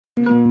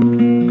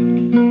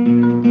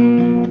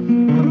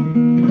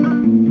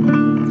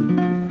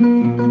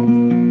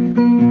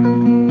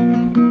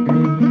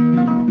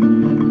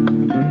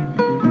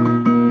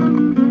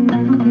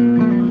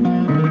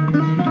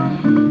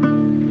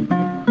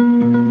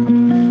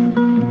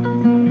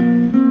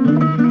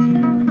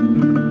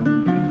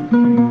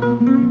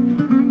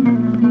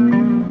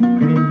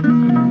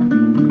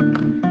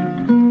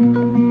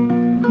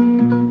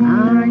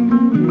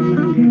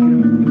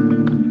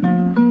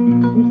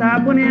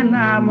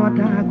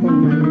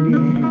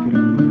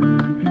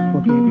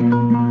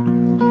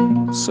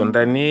so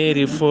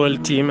daneri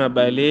foltima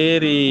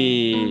baleri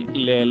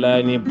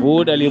lelani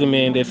buuɗal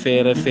yurmeende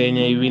feere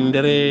feeña e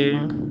windere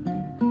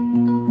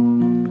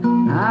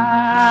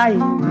ay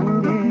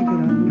mande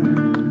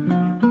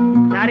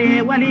Aree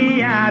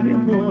waliyaɓe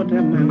fota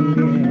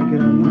mande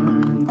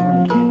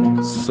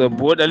so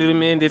buuɗal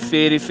yurmeende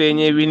feeri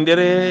feeña e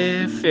windere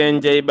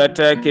feeñja e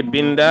ɓataake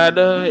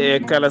bindaɗo e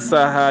kala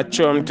saha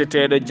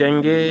comteteɗo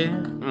jangge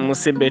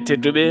musidɓe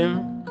tedduɓe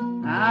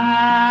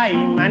ay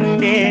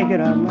mande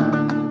girama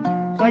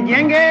so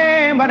jenge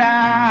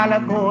mbaɗala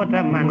fota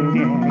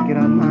mande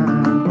girama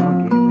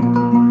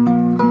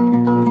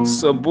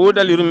so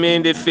buuɗal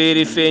yurmeende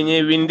feeri feeñe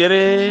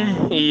windere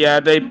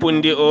yaada e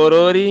pundi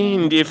orori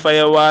ndi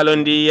faya waalo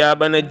ndi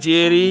yaɓana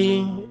jeeri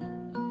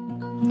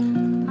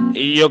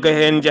yoga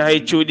hen jahay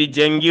cuuɗi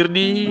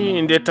janguirɗi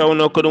nde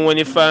tawno ko ɗum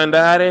woni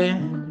fandare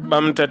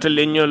ɓamtata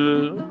leñol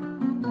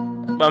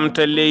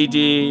ɓamta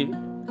leydi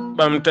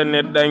ɓamta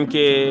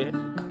neɗɗanke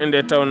nde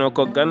tawno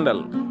ko gandal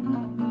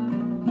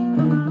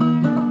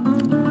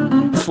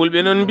fulɓe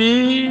noon mbi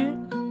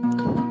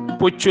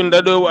puccunda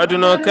ɗo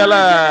waduno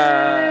kala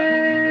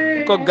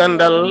ko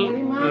gandal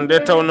nde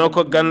tawno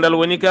ko gandal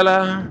woni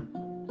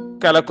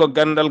kala ko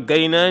gandal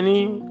gaynani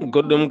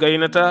goɗɗum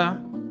gaynata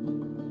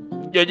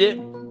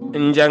ƴoƴe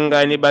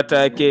janggani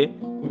ɓataake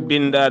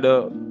bindaɗo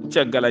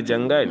caggal a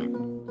janggani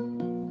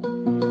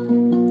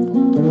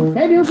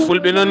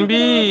fulɓe noon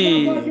mbi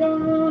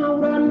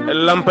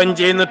lampa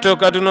jeynoto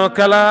kaduno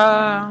kala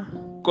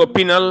ko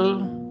pinal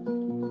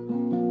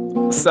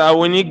sa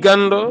woni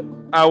gando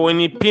a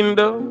woni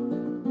pindo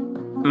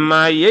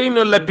ma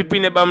yeyno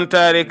lappipine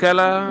ɓamtare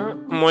kala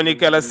moni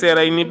kala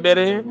seeray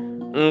niɓɓere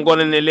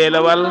gonene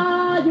lelawal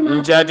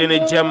jaadene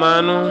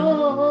jamanu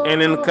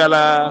enen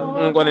kala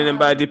gonene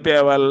mbadi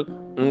peewal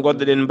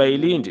goddoɗen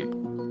mbaylide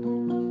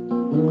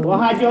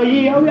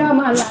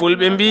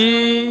fulɓe mbi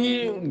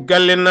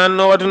galle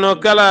nanno waduno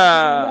kala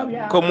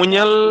ko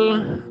muñal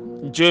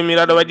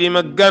jomiraɗo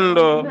waɗima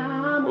gando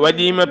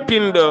waɗima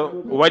pindo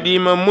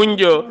waɗima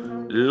muñjo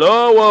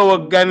lowowo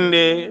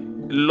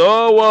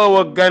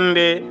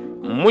gande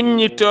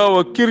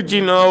muññitowo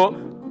kirjinowo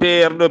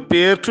peerɗo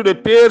peertuɗo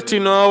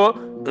peertinowo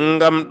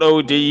ngam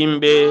ɗowde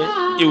yimɓe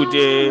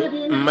iwde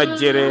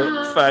majjere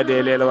faade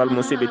lelawal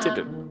musidɓe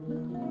tedduɓe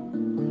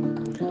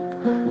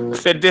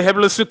fedde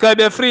heblo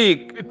sukaɓe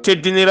afrique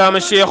teddinirama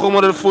cheikh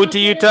oumarul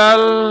foutiyou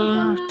tall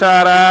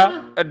tara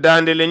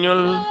dande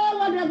leñol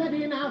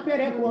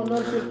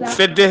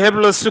fedde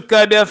heblo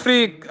sukaɓe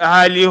afrique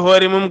haali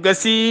hoore mum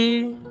gasi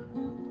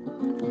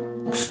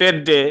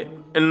fedde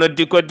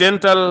noddi ko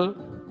dental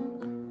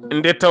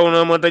nde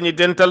tawnomo dañi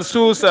dental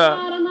suusa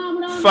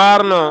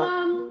farno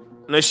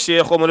no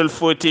cheikh oumarul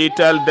foutiyou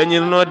tall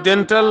dañirno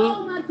dental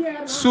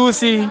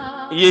suusi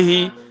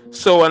yeehi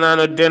so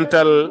wonano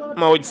dental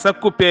mawji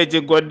sakkupeje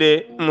goɗɗe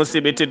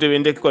musidɓe tedduɓe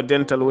ndeki ko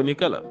dental woni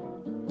kala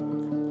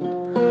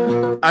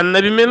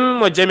annabi men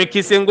mo jami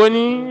kise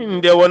goni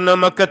nde wonno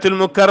makkatul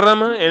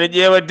mukarrama ene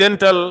ƴeewa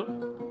dental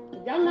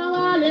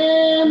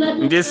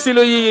nde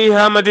siloyi yeehi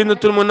ha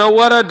madinatul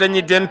munawwara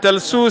dañi dental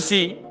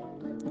suusi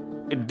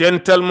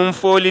dental mum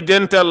fooli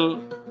dental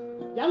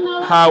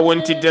ha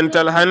wonti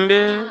dental hande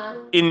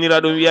innira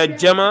ɗum wiya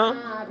jama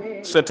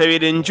so tawi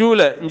eɗen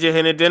juula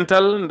jehene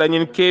dental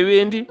dañen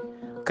kewendi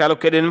kala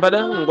ko eɗen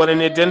mbaɗa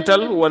gonane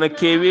dental wona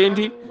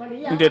kewendi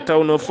nde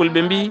tawno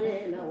fulɓe mbi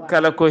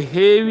kala ko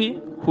heewi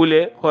huule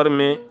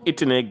horme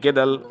ittane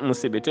gueɗal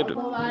musidɓe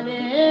tedduɓe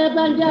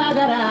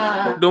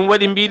ɗum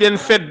waɗi mbiɗen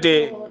fedde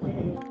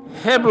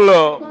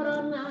heblo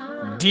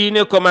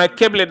diine koma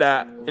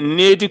kebleɗa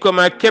needi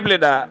koma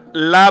kebleɗa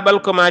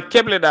laaɓal koma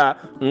kebleɗa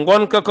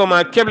gonka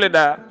koma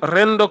kebleɗa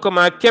rendo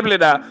koma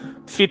kebleɗa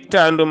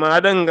fittandu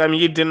maɗa gam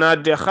yidde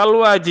nadde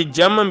halwaji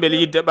jamma beele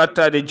yidde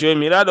ɓattade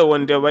jomiraɗo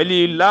wonde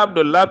wali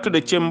laaɓɗo labtuɗo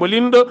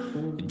cembolinɗo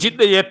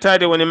jiɗɗo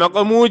yettade woni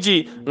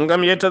maqamuji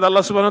gam yettade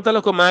Allah subahanahu wa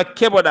taala ko ma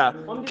keɓoɗa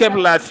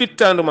kebla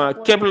fittandu ma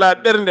kebla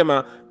ɓernde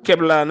ma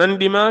kebla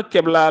nandima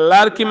kebla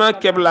larkima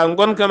kebla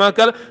gonkama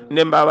kala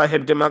nde mbawa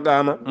hebde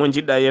maqama mo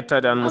jiɗɗa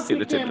yettade an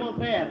musidɗo teddo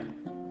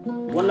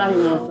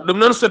ɗum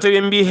noon so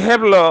tawi mbi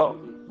heblo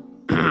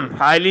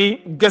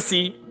haali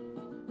gasi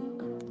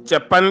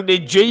capanɗe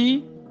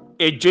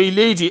 5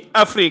 leydi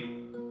afrique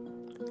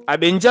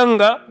aɓe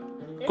janga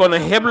kono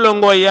heblo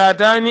ngo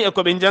yaadani e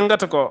koɓe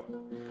jangata ko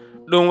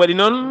ɗum waɗi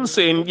noon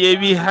so en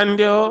ƴeewi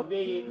hande o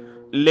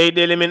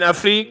leyɗele men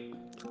afrique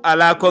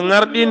ala ko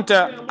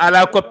garɗinta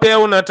ala ko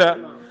pewnata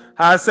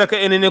ha saka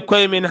enene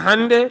koye men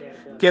hande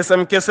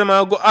kesam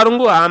kesamago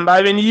arngu ha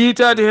mbawen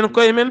yiitade hen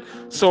koye men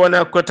so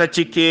wona ko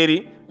tacci keeri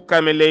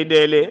kame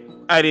leyɗele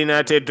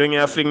arinate doŋe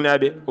Afrique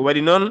naɓe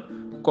waɗi noon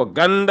ko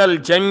gandal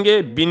jangge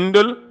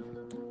bindol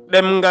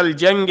ɗemgal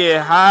jangge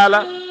haala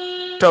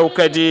taw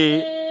kadi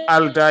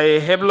alda e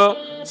heblo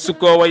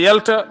sukowo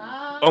yalta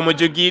omo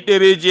jogui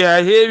ɗereji ha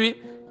heewi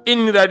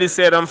inniraɗi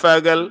seeɗan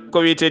fagal ko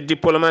wiyete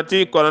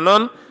diplomatique kono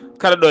noon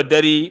kala ɗo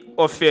dari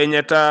o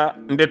feeñata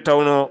nde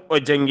tawno o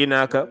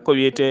jangguinaka ko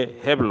wiyete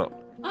heblo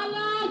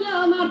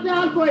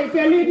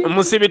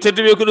musidɓe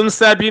tedduɓe ko ɗum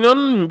saabi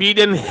noon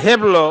mbiɗen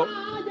heblo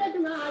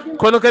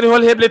kono kadi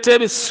hol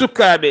hebleteɓe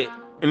sukaɓe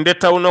nde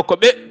tawno ko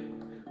ɓe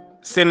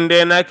sen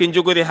ndenaki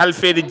jogori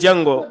halfede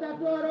janggo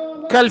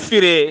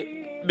kalfire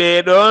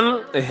ɓeɗon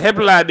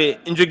heblaɓe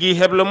jogui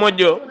heblo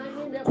moƴƴo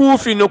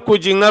kuufi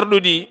nokkuji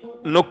garɗuɗi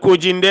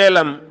nokkuji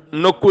ndeelam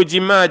nokkuji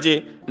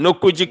maaje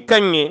nokkuji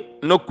kanŋe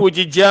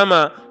nokkuji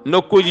jaama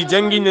nokkuji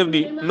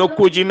jangguinirɗi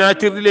nokkuji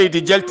natirɗi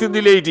leydi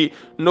jaltirɗi leydi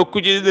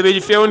nokkuji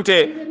ɗeɗereji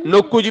fewnte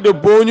nokkuji ɗo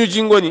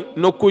boñuji goni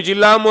nokkuji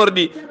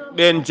laamorɗi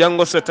ɓen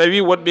janggo so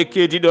tawi woɗɓe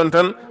keedi ɗon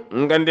tan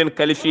ganden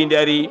kalifide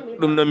ari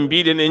ɗum noon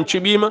mbiɗen en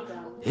cuɓima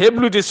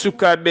heblude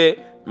sukaɓeɓe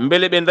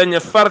beele ɓe daña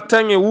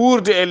fartange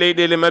wurde e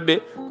leyɗele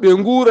mabɓe ɓe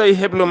guura e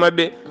heblo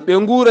mabɓe ɓe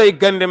guura e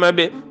gande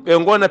mabɓe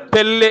ɓe gona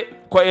pelle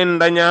ko en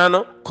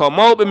dañano ko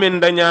mawɓe men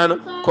dañano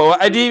ko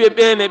adiɓe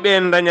ɓen e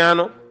ɓen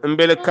dañano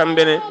beele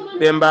kamɓene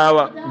ɓe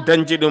mbawa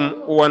dañde ɗum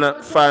wona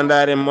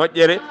fandare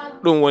moƴƴere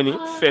ɗum woni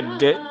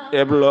fedde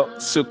heblo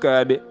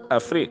sukaɓe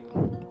Afrique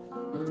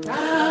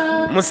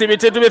musidɓe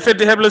tedduɓe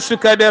fedde heblo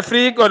sukaɓe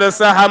Afrique oɗo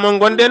saaha mo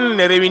gonɗen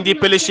ne rewi ndi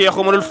pelle Cheikh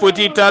Oumarul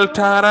Fouti Tall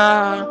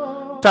tara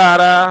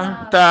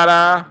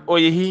o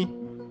yeehi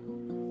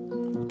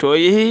to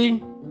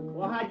yeehi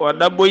o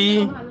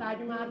ɗaɓɓoyi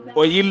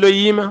o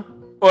yilloyima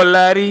o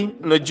laari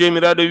no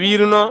jomiraɗo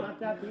wiruno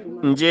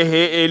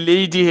jeehe e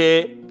leydi he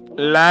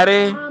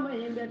laare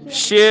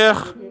Cheikh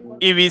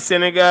iwi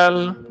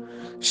Sénégal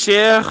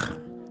Cheikh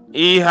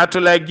yi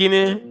hatola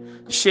Guinée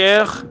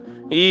Cheikh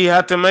yi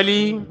hato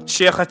Mali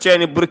Cheikh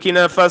accani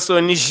Burkina Faso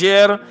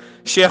Niger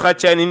Cheikh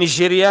accani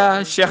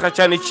Nigéria Cheikh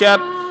accani Tchad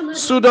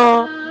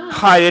Soudan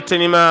ha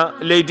yettanima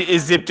leydi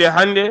Égypte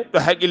hande ɗo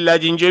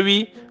haqqillaji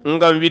jowi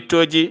ngam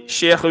wittoji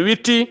Cheikh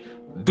witti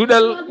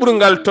duɗal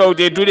ɓurgal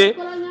towde duɗe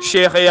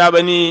Cheikh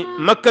yaɓani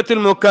Makkatul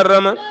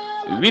Mukarrama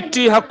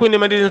witti hakkude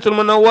Madinatul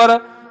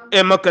Munawwara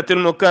e Makkatul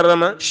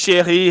Mukarrama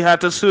Cheikh yi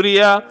hata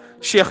Suriya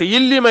Cheikh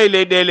yillima e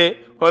leyɗele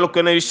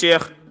holko nawi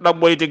Cheikh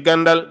ɗaɓɓoyde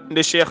gandal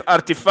nde Cheikh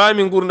arti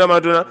faami gurdam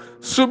aduna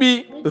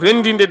suuɓi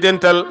rendinde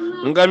dental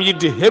ngam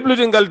yidde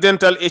heblude ngal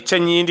dental e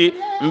caññidi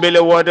beele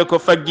woode ko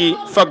faggi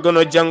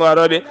faggano janggo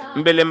aroɓe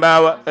beele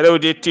mbawa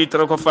rewde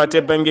titre ko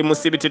fate banggue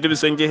musidɓe tedduɓe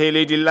so jeehe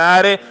leydi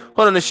laare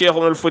hono no Cheikh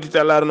Oumarul Fouti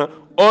Tall arno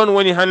on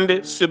woni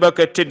hande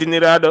subaka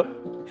teddiniraɗo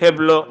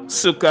heblo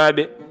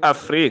sukaɓe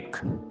Afrique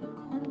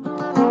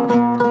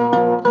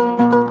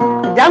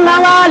jamna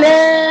wale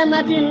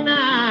madina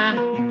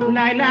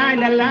la ilaha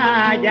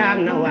illallah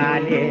jamna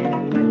wale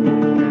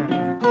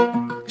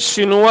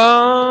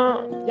chinois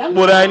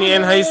ɓurani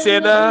en hay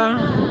seeɗa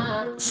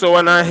so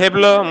wona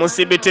heblo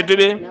musidɓe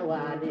tedduɓe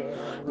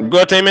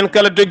goto e men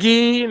kala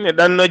dogui ne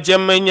ɗanno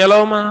jamma e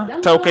ñalawma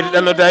taw kadi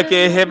ɗannodaki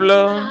e heblo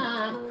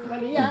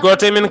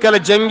goto e men kala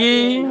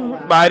janggui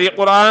ɓaari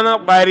qur'ana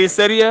ɓaari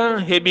saria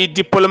heeɓi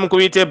diplôme ko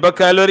wiyete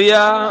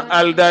baccalauréat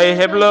alda e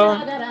heblo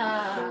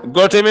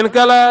goto e men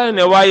kala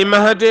ne wawi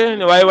mahade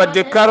ne wawi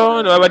wadde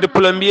karo ne wawi wadde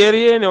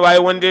plombiérie ne wawi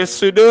wonde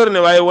soudeur ne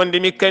wawi wonde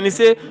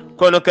mécanicien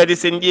kono kadi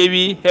sen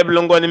ƴeewi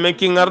heblo ngo ne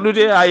manki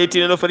garɗude ha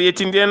yettino ɗo foti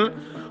yettinde en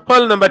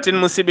holno mbatten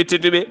musidɓe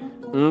tedduɓe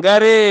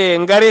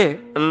ngare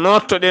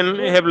nottoɗen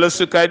heblo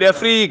sukaɓe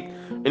Afrique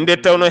nde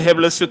tawno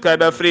heblo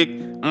sukaɓe Afrique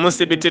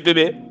musidɓe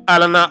tedduɓe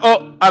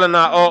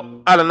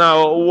alana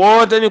o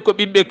wodani ko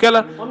ɓiɓɓe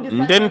kala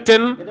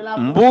ndenten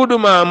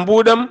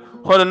mbuɗam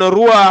hono no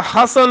roi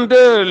Hassan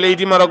II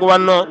leydi Maroc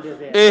wanno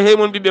e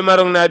hemum ɓiɓɓe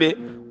Maroc naɓe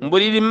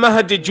mboɗo yiɗi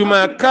mahde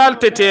juma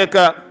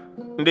kalteteka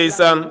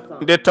ndeysan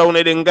nde tawno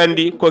eɗen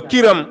gandi ko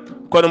kiram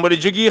kono mboɗo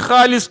jogui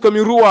haalis komi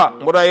roi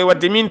mboɗo wawi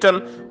wadde min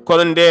tan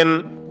kono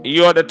nden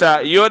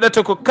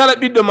yoɗata ko kala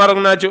ɓiɗɗo Maroc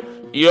najo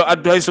yo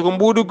addu hay soko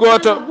mbuɗu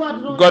goto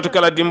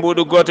kala addi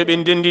mbuɗu goto ɓe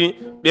ndendini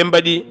ɓe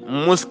mbaɗi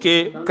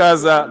mosquée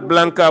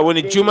Casablanca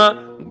woni juma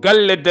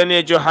galle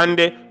danejo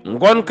hande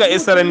gonka e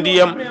sara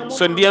ndiyam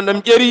so ndiyam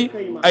ɗam ƴeri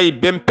ay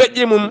ben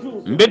peƴƴe mum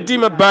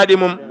beddima baaɗe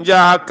mum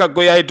jaaha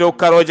kaggoya e dow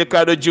karoje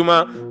kaɗo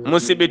juma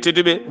musidɓe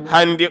tedduɓe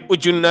hande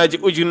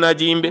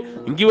ujunnaji yimɓe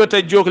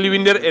giwata jokliwi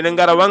nder ene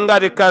gara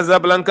wangade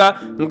Casablanca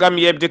ngam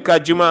yebde ka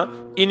juma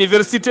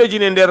université ji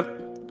ne nder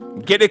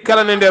gueɗe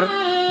kala ne nder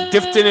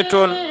deftene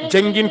toon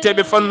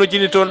jangguinteɓe fannuji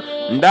ne toon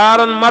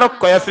daran Maroc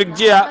koye Afrique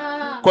jeeya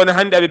kono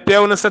hande aɓe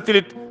pewna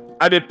satellite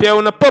aɓe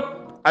pewna pop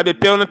aɓe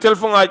pewna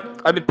téléphone aji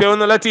aɓe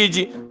pewna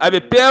latiji aɓe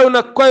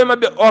pewna koye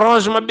mabɓe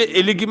orange mabɓe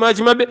e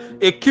ligguimaji mabɓe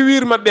e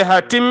cuir mabɓe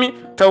ha timmi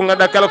taw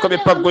ganduɗa kala koɓe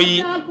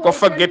paggoyi ko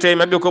faggete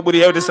mabɓe ko ɓuuri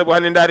hewde saabu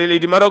hande daari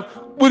leydi Maroc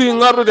ɓuuri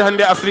garɗude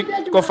hande Afrique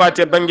ko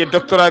fate banggue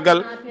doctorat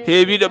gal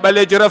heewiɗo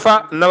ɓalejo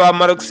rafa nawa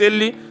Maroc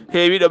selli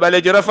heewiɗo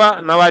ɓalejo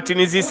rafa nawa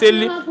Tunisie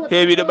selli,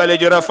 heewiɗo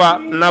ɓalejo rafa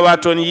nawa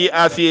toon yi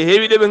afiye,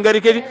 heewiɗo ɓe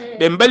ngari kadi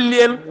ɓe balli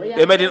en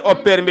ɓe mbaɗin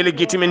opére beele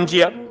guite men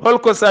jiya.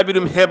 Holko saabi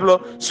ɗum heblo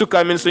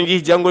suka men so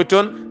jeehi janggoy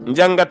toon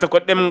jangatta ko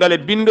ɗemgal e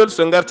bindol,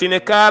 so gartine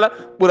kaala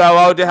ɓuura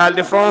wawde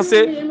haalde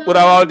français,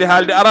 ɓuura wawde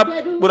haalde arabe,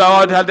 ɓuura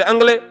wawde haalde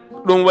anglais.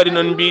 ɗum waɗi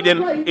noon mbiɗen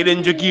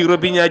eɗen jogui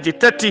robiñaji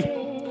tati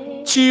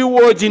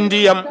ciwoji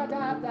ndiyam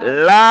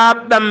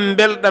laaɓɗam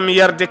belɗam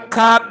yarde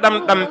kaɗɗam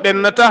ɗam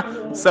ɓennata,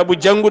 saabu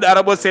jannguɗo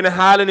arabo sene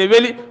haala ne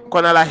weeli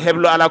kono ala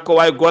heblo ala ko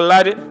wawi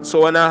gollade so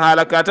wona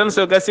haala ka tan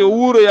so gasi o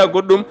wuuroya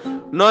goɗɗum.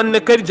 nonne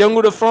kadi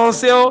jannguɗo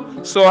français o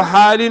so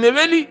haali ne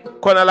weeli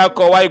kono ala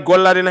ko wawi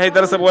gollade no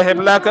haydara saabu o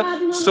heblaka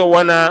so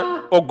wona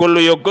o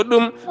golloyo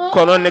goɗɗum.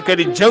 ko noonne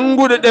kadi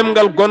jannguɗo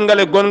ɗemgal gongal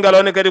e gongal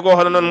one kadi ko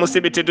hono noon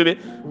musidɓe tedduɓe.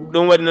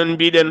 ɗum waɗi noon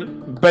mbiɗen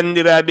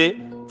bandiraɓe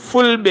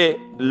fulɓe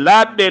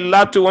laaɓɓe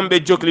laabto wonɓe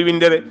jokli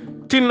windere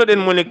tinnoɗen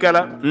moni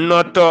kala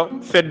notto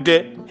fedde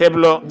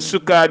heblo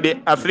sukaɓe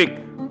Afrique.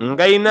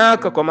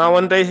 gaynaka ko ma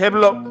wonta e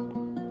heblo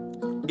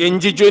en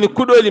ji joni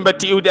kuɗoli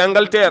batti iwde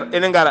Angleterre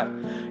ene gara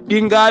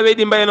ɗi gawe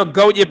ɗi mbayno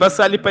gawƴe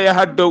basali paya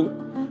ha dow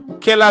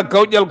kela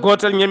gawƴal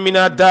gotal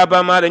ñammina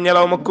daaba maɗa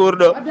ñalawma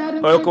kurɗo.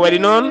 ko waɗi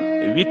noon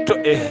witto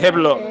e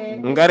heblo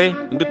ngare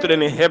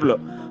duttoɗen e heblo.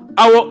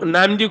 awo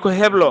namdi ko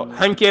heblo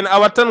hanki en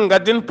awat tan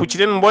gadden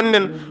pucciten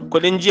bonnen ko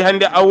ɗen ji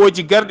hande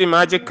awoji garɗi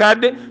maaje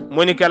kadde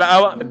moni kala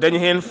awa dañi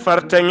hen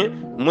fartaŋe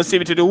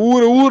musidɓe tede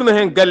wurno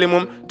hen galle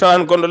mum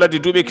tawan gonɗo ladde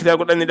duuɓe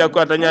kitago ɗanniɗa ko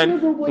a dañani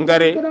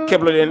ngare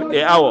kebloɗen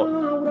e awo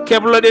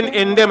kebloɗen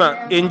e ndema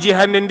en ji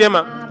hande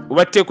ndema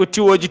watte ko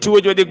tiwoji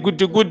waɗe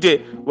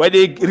gudde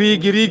waɗe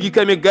riigi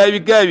kam e gawi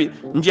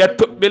jiya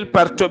toɓɓel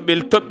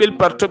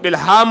par toɓɓel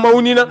ha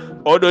mawnina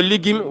oɗo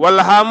ligguimi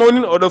walla ha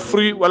mawnina oɗo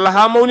fruit walla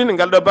ha mawnina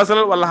ngal ɗo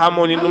basalal walla ha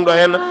mawnina. ɗum ɗo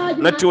hen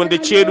natti wonde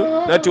ceeɗu,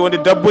 natti wonde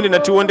dabbude,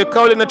 natti wonde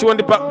kawle, natti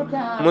wonde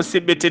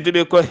musidɓe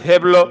tedduɓe ko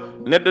heblo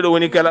neɗɗo ɗo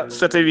woni kala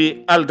so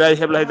tawi alda e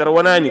heblo haydara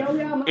wonani.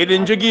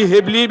 eɗen jogui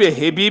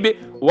heebiɓe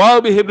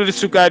wawɓe heblude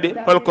sukaɓe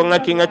holko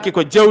ngakki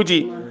ko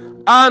jawdi.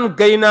 an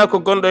gaynako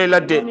gonɗo e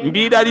ladde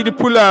mbiɗa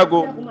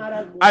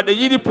aɗa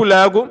yiɗi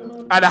pulago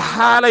aɗa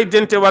haala e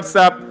dente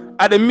WhatsApp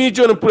aɗa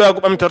miijono pulago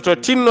ɓamtorto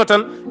tinno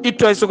tan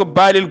itto hay soko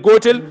baalel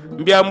gotel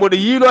mbiya mboɗo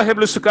yiilo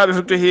heblo sukaɓe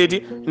Afrique to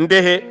heedi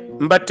ndehe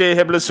mbatte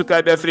heblo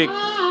sukaɓe Afrique.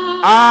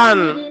 an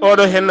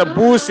oɗo henna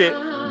buuse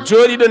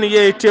jooɗiɗon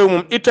yeeye tew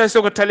mum itto hay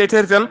soko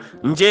taleteri tan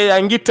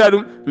jeeya guitta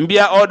ɗum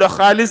mbiya oɗo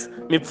haalis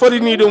mi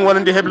forini ɗum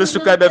wonande heblo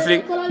sukaɓe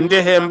Afrique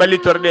ndehe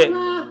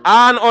ballitorɗe.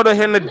 an oɗo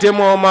henna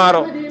demowo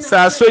maaro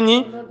sa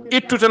soñi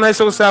ittu tan hay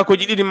soko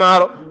sakuji ɗiɗi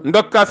maaro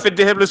dokka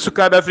fedde heble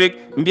sukaɓe Afrique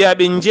mbiya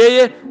ɓe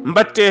jeeye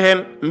mbatte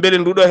hen beele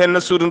nduɗo hen no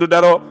suudu ndu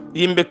daro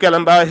yimɓe kala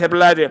mbawa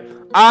heblade.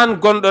 an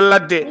gonɗo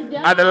ladde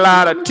aɗa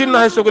laara tinno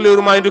hay soko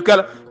lewru ma ndu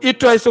kala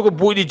ittu hay soko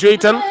buuɗi joyyi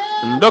tan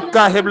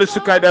dokka heble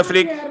sukaɓe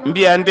Afrique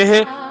mbiya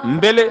ndehe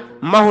beele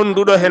mahun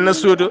nduɗo hen no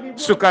suudu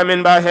suka men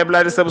mbawa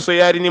heblade saabu so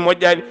yarini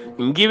moƴƴani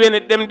giwene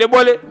ɗemɗe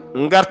ɓole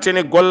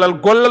gartene gollal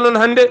noon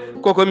hande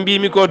koko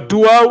mbimi ko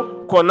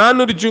duwaw ko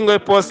nannude jungo e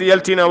poste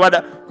yaltina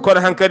waɗa kono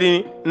hankadi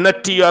ni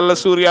natti yo Allah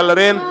suur yo Allah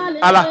reen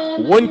ala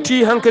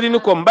wonti hankadi ni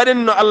ko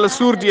mbaɗen no Allah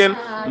suurdi en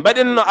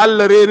mbaɗen no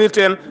Allah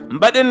reenirta en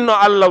mbaɗen no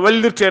Allah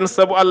wallirta en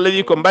saabu Allah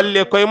wi ko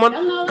balle koye mon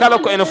kala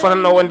ko ene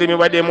fotanno wonde mi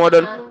waɗe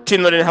moɗon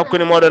tinnoɗen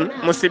hakkude moɗon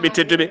musidɓe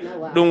tedduɓe.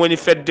 ɗum woni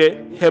fedde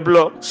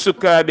heblo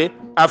sukaɓe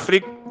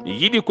Afrique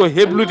yiɗi ko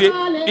heblude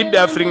ɓiɓɓe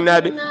Afrique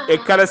naaɓe e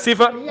kala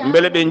sifa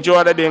beele ɓe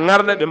jooɗa ɓe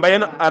garɗa ɓe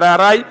mbayna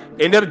araray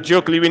e nder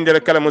jokli windere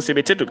kala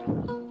musidɓe tedduɓe.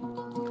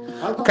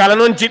 kala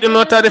noon jiɗɗo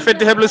notade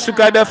fedde heblo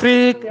sukaɓe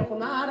Afrique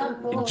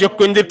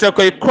jokkodirta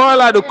koye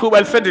koolaɗo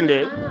kuuɓal fedde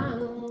nde.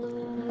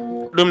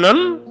 ɗum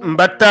noon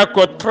mbatta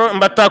ko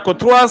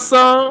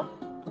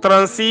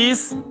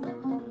 336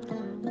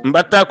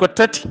 mbatta ko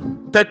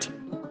tati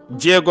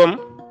jeegom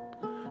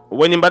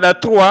woni mbaɗa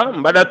 3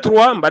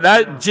 mbaɗa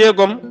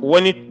jeegom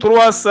woni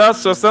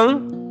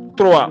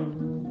 363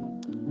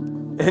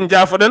 en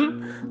jaafoɗen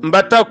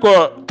mbatta ko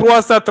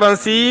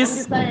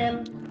 336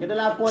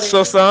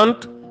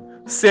 60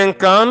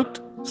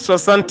 50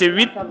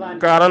 68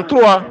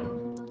 43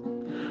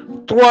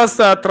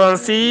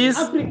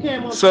 336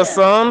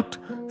 60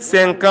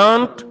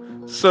 50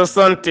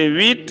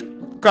 68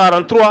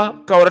 43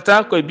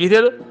 kawrata koye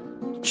biyeteɗo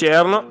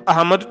ceerno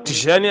Ahmadou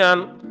Tijani An.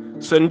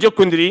 son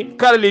jokkodiri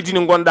kala leydi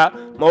ndi gonɗa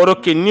ma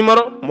rokke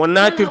numéro mo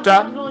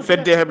natirta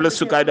fedde heble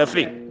sukaɓe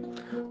Afrique.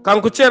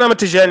 kanko ceerno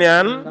Tijani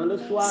An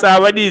sa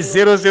waɗi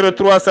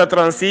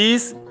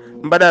 00336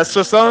 mbaɗa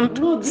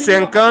 60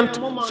 50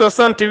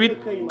 68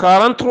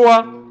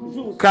 43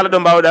 kala ɗo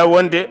mbawɗa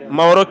wonde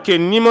ma rokke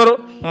numéro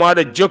mo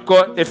aɗa jokko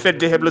e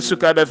fedde heble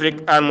sukaɓe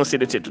Afrique an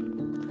musidɗo tedduɗo.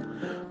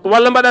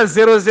 walla mbaɗa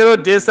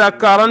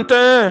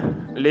 00241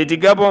 leydi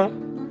Gabon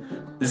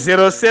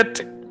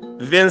 07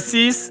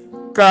 26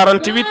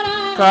 48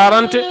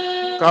 40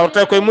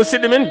 kawrata koye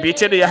musidɗo men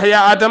biyeteɗo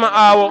Yahya Adama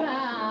Awo.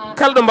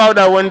 kala ɗo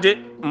mbawɗa wonde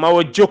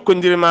mawo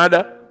jokkodiri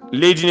maɗa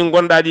leydi ndi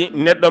gonɗa ɗi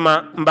neɗɗo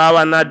ma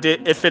mbawa nadde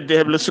e fedde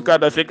heble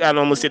sukaɓe Afrique an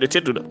o musidɗo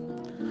tedduɗo.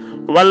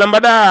 walla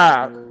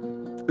mbaɗa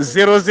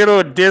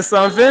 00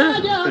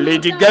 220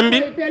 leydi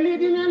Gambi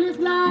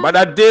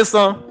mbaɗa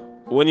 200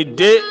 woni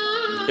D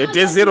et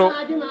D0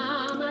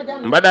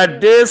 mbaɗa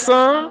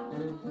 200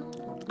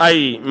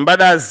 ay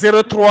mbaɗa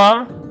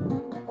 03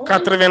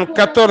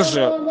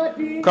 94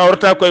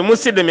 kawrata koye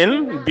musidɗo men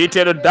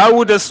biyeteɗo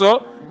Daouda Sow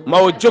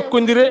mawo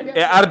jokkodire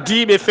e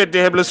ardiɓe fedde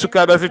heble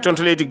sukaɓe Afrique toon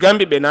to leydi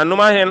Gambi ɓe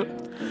nannuma hen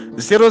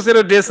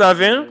 00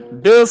 220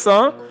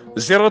 200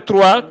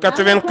 03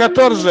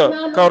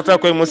 94 kawrata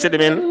koye musidɗo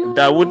men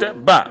Daouda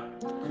Ba.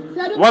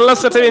 walla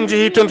so tawi en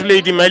jeehi toon to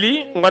leydi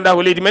Mali gonɗa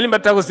ko leydi Mali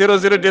mbaɗata ko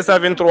 00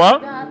 223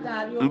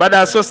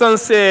 mbaɗa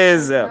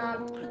 76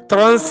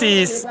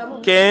 36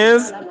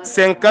 15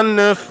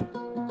 59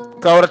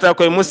 kawrata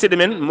koye musidɗo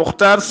men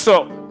Mouhtar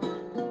Sow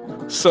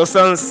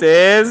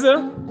 76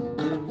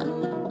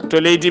 to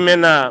leydi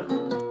men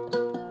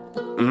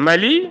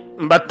Mali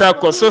mbatta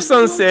ko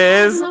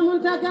 76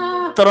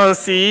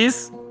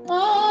 36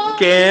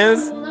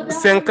 15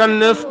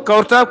 59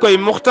 kawrata koye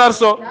Mouhtar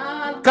Sow.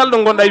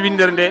 kalɗo gonɗa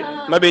windere nde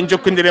maɓe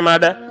jokkodire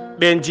maɗa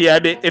ɓen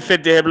jiyaɓe e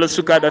fedde heble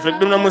sukaɓe Afrique.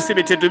 ɗum noon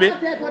musidɓe tedduɓe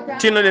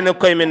tinnoɗen e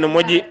koye men no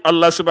moƴƴi.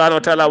 Allah subahanahu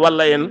wa taala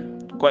walla en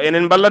ko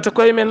enen ballata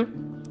koye men.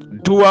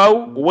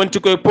 duwaw wonti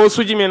koye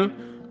posuji men,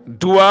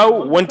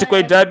 duwaw wonti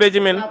koye daabeji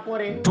men,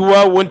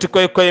 duwaw wonti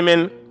koye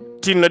men.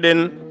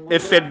 tinnoɗen e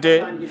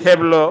fedde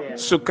heblo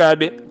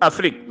sukaɓe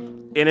Afrique.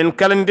 enen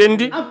kala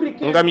ndendi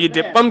gam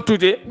yidde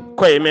ɓamtude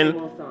koye men.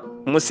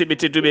 musidɓe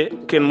tedduɓe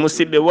ken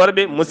musidɓe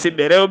worɓe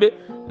musidɓe rewɓe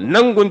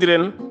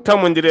nangodiren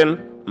tamodiren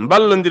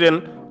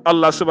ballodiren.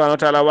 Allah subhanahu wa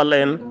ta'ala walla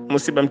en.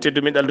 musibbam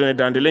teddu mi ɗaldune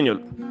dande leñol.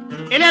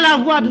 Elle est la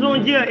voix de ton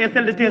Dieu et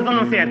celle de tes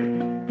ancêtres.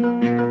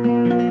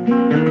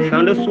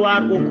 Quand le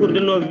soir au cours de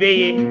nos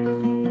veillées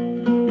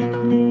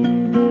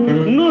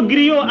nos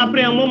griots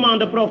après un moment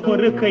de profond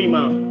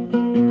recueillement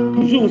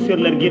jouent sur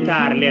leur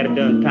guitare l'air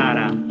d'un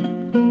tara.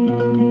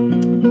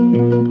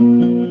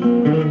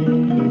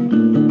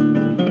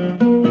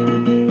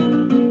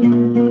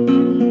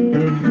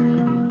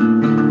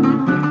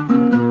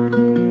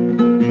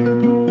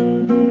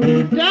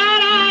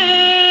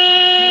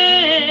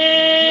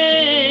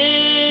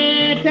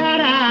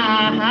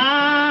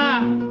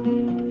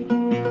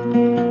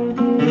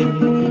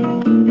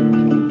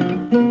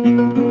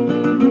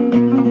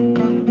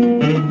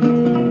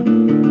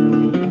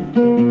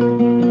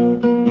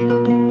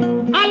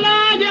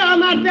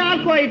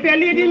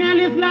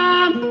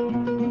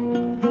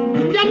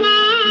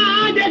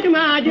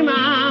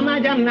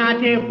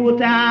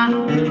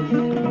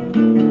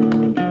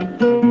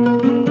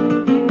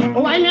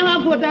 wanyama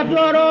futa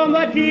toro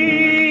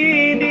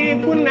motindi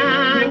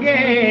funange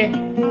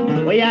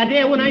oyade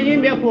wona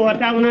yimbe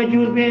fota wona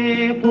julbe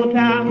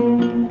fota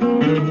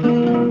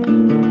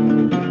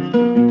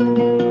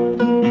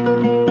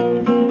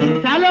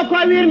salo ko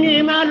wirni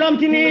ma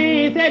lomtini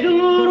Seydou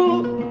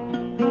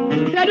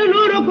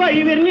Nourou ko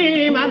wirni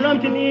ma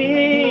lomtini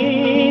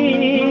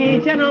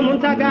Ceerno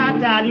Muntaga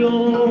Tall yo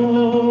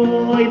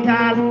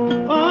tal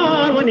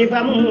on woni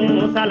famu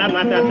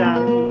salamata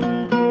tal